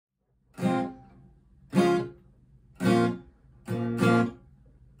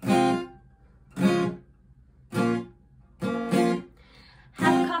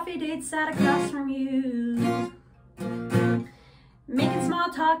coffee date sat across from you, making small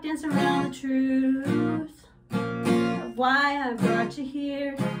talk, dancing around the truth of why I brought you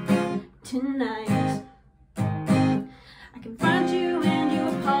here tonight. I confront you and you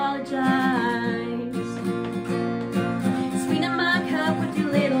apologize, sweeten my cup with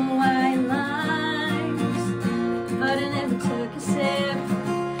your little white lies, but I never took a sip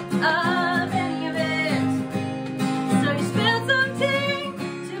of any of it. So you spilled some tea,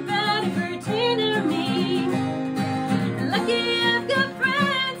 too bad it pertained to me. And lucky I've got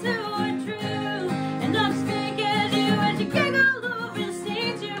friends who are true, and I'll just speak as you giggle over the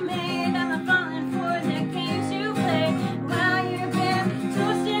stains you made. I'm not falling for the games you play. While you've been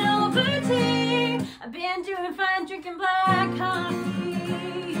toasting over tea, I've been doing fine drinking black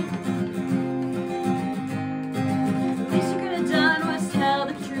coffee. The least you could have done was tell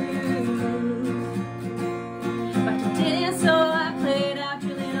the truth, but you didn't, so I played out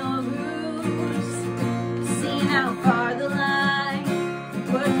your little ruse, seeing how far the line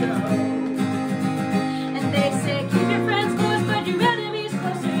would go. And they say keep your friends close, but your enemies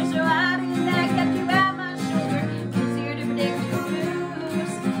closer. So how did that get you at my shoulder? Easier to predict your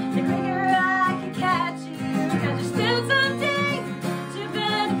moves, the quicker I can catch you. 'Cause you're still someday too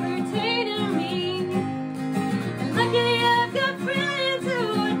bad it pertained to me. And luckily I've got friends who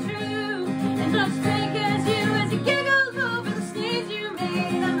are true, and I'll just take as you giggle over the stains you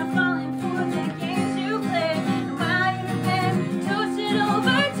made. I'm not falling for the games you play. And while you've been toasting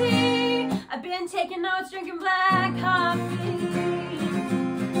over tea, I've been taking notes, drinking black coffee.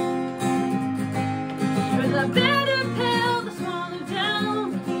 You're the better pill to swallow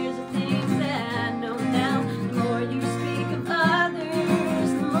down. But here's the things that I know now: the more you speak of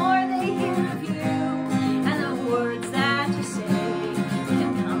others, the more they hear of you, and the words that you say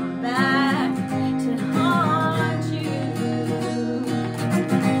can come back to haunt you.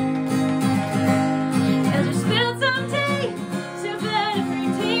 'Cause you spilled some tea, so bad it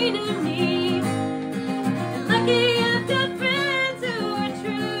pertained to me. And lucky I've got friends who are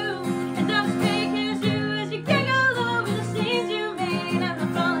true, and I'll just take as you giggle over the scenes you made. I'm not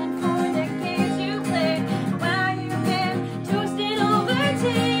falling for the games you play. And while you've been toasting over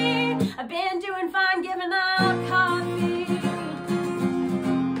tea, I've been doing fine giving out coffee.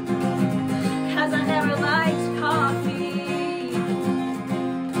 'Cause I never liked coffee.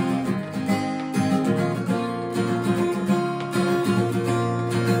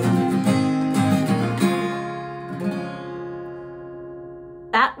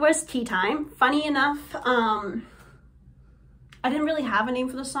 That was Tea Time. Funny enough, I didn't really have a name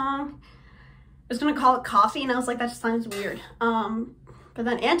for the song. I was gonna call it Coffee, and I was like, that just sounds weird. But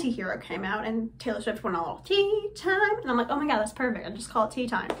then Anti-Hero came out, and Taylor Swift went all tea time, and I'm like, oh my god, that's perfect. I just call it Tea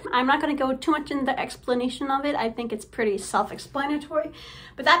Time. I'm not gonna go too much into the explanation of it. I think it's pretty self-explanatory.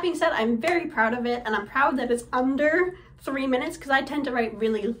 But that being said, I'm very proud of it, and I'm proud that it's under 3 minutes, because I tend to write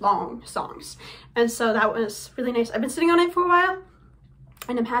really long songs. And so that was really nice. I've been sitting on it for a while,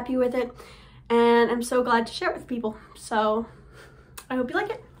 and I'm happy with it, and I'm so glad to share it with people. So I hope you like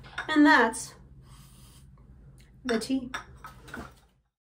it. And that's the tea.